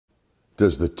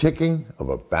Does the ticking of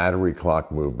a battery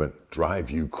clock movement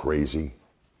drive you crazy?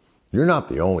 You're not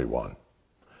the only one,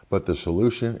 but the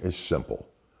solution is simple.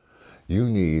 You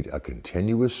need a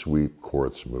continuous sweep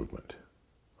quartz movement.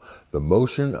 The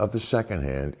motion of the second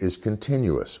hand is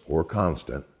continuous or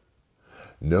constant.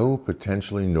 No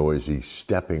potentially noisy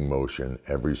stepping motion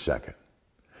every second.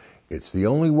 It's the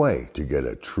only way to get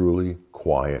a truly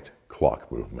quiet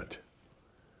clock movement.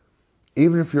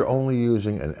 Even if you're only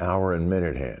using an hour and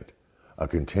minute hand, a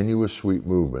continuous sweep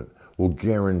movement will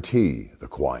guarantee the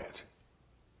quiet.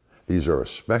 These are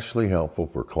especially helpful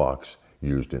for clocks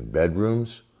used in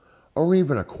bedrooms or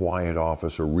even a quiet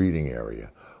office or reading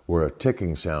area where a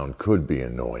ticking sound could be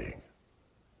annoying.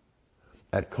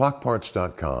 At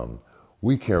ClockParts.com,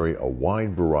 we carry a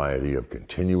wide variety of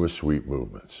continuous sweep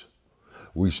movements.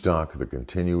 We stock the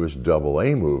continuous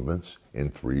AA movements in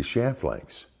 3 shaft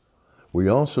lengths. We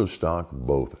also stock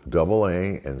both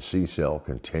AA and C-cell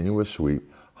continuous sweep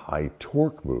high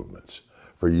torque movements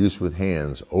for use with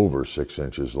hands over 6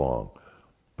 inches long,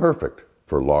 perfect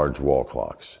for large wall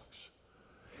clocks.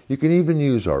 You can even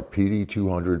use our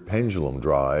PD200 pendulum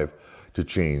drive to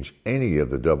change any of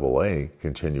the AA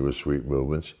continuous sweep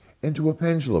movements into a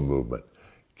pendulum movement,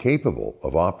 capable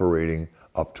of operating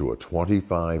up to a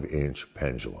 25-inch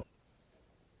pendulum.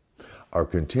 Our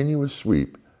continuous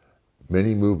sweep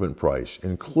mini movement price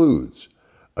includes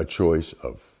a choice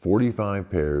of 45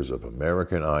 pairs of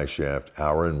American I-shaft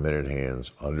hour and minute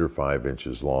hands under 5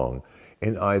 inches long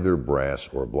in either brass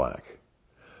or black.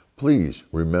 Please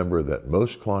remember that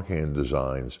most clock hand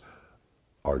designs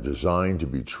are designed to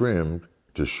be trimmed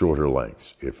to shorter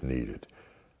lengths if needed.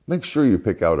 Make sure you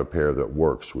pick out a pair that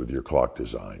works with your clock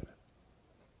design.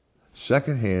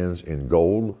 Second hands in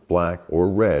gold, black, or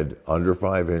red under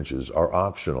 5 inches are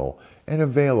optional and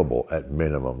available at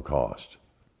minimum cost.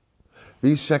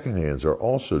 These second hands are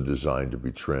also designed to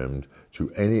be trimmed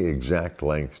to any exact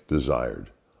length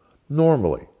desired.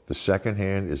 Normally, the second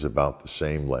hand is about the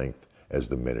same length as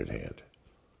the minute hand.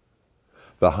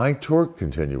 The high torque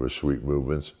continuous sweep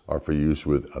movements are for use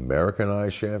with American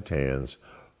I-shaft hands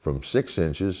from 6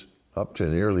 inches up to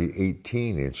nearly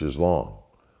 18 inches long.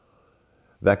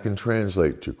 That can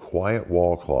translate to quiet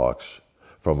wall clocks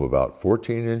from about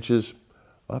 14 inches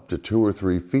up to 2 or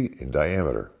 3 feet in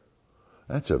diameter.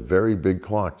 That's a very big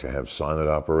clock to have silent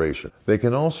operation. They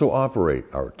can also operate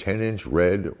our 10-inch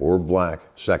red or black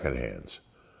second hands.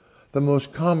 The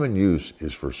most common use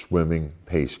is for swimming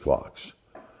pace clocks.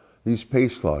 These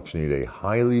pace clocks need a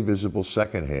highly visible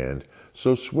second hand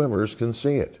so swimmers can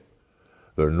see it.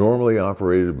 They're normally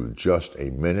operated with just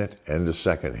a minute and a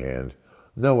second hand.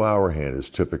 No hour hand is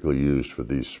typically used for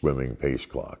these swimming pace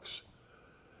clocks.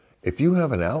 If you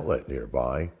have an outlet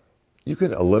nearby, you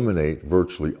can eliminate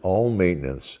virtually all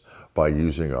maintenance by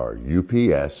using our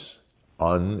UPS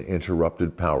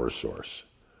uninterrupted power source.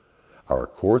 Our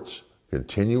quartz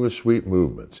continuous sweep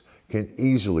movements can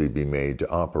easily be made to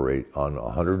operate on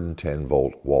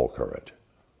 110-volt wall current.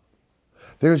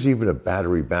 There's even a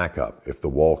battery backup if the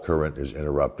wall current is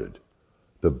interrupted.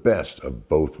 The best of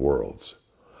both worlds.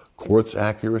 Quartz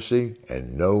accuracy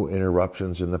and no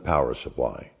interruptions in the power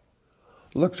supply.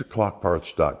 Look to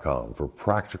ClockParts.com for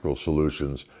practical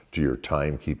solutions to your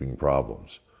timekeeping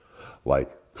problems,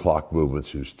 like clock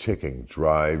movements whose ticking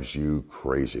drives you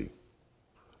crazy.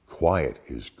 Quiet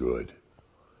is good.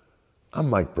 I'm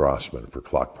Mike Brossman for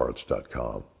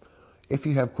ClockParts.com. If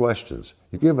you have questions,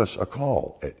 you give us a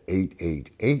call at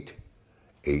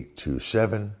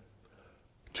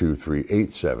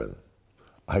 888-827-2387.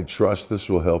 I trust this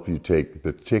will help you take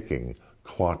the ticking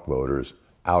clock motors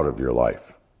out of your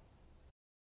life.